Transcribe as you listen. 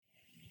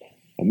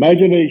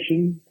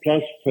Imagination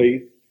plus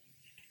faith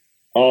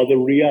are the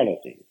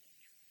realities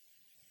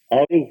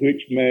out of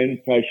which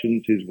man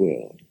fashions his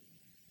world.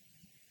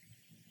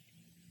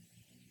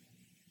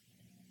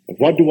 But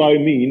what do I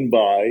mean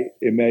by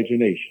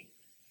imagination?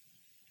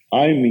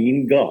 I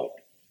mean God.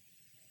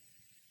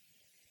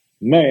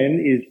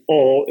 Man is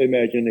all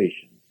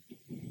imagination,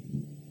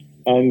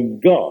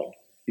 and God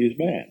is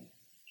man,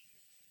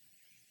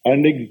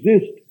 and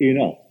exists in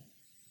us,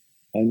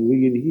 and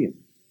we in him.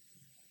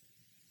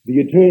 The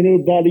eternal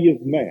body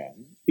of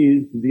man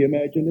is the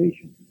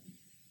imagination,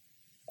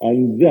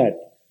 and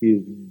that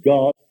is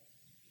God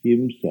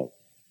himself.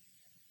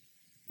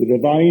 The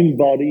divine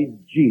body,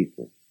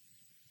 Jesus.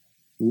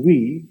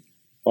 We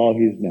are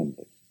his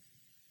members.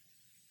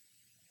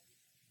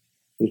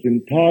 It's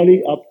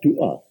entirely up to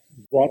us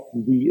what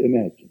we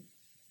imagine.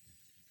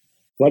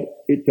 But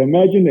it's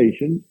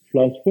imagination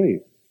plus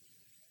faith.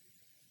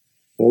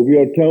 For we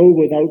are told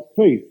without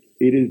faith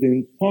it is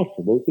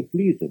impossible to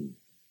please him.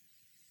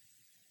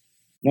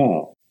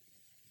 Now,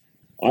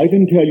 I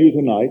can tell you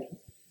tonight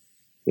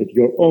that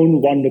your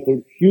own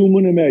wonderful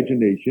human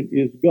imagination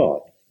is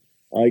God.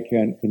 I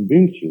can't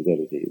convince you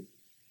that it is.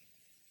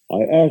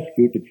 I ask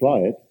you to try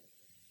it.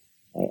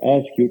 I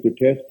ask you to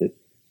test it.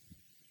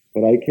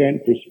 But I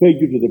can't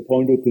persuade you to the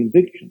point of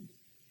conviction.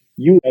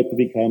 You have to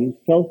become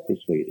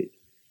self-persuaded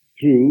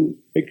through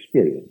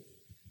experience.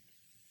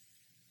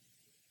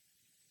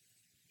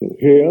 So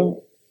here,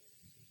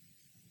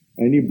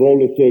 any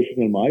bold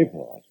assertion on my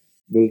part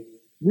will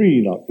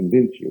really not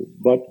convince you,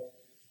 but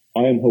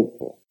I am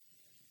hopeful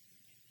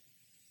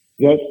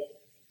that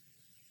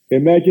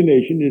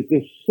imagination is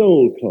the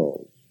sole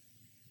cause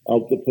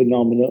of the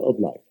phenomena of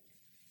life.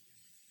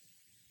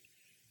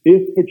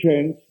 If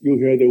perchance you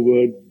hear the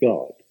word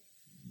God,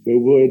 the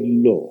word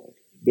Lord,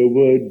 the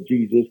word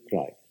Jesus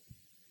Christ,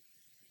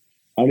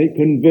 and it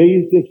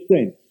conveys the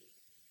sense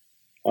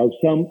of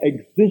some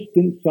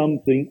existent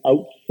something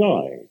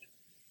outside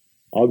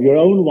of your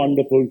own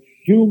wonderful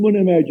human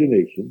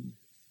imagination,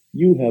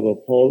 you have a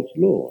false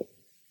Lord,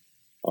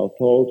 a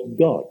false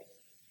God,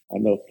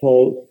 and a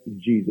false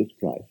Jesus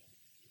Christ.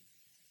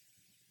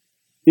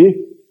 If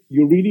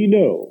you really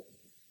know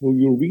who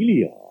you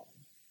really are,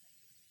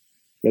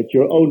 that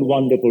your own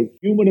wonderful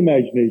human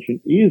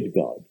imagination is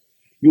God,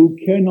 you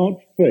cannot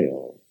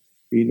fail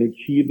in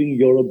achieving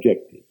your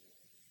objective.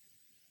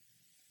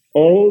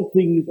 All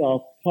things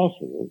are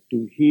possible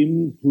to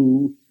him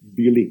who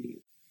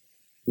believes.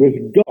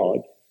 With God,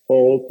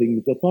 all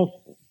things are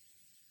possible.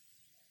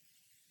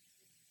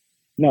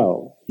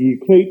 Now, he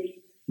equates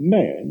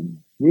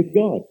man with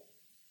God.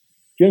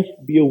 Just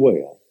be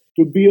aware.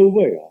 To be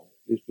aware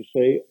is to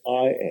say,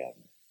 I am.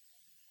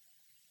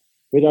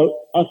 Without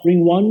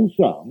uttering one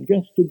sound,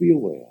 just to be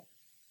aware.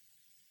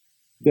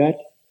 That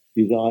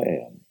is I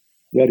am.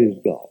 That is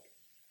God.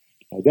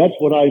 Now, that's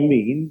what I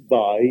mean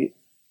by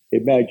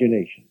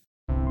imagination.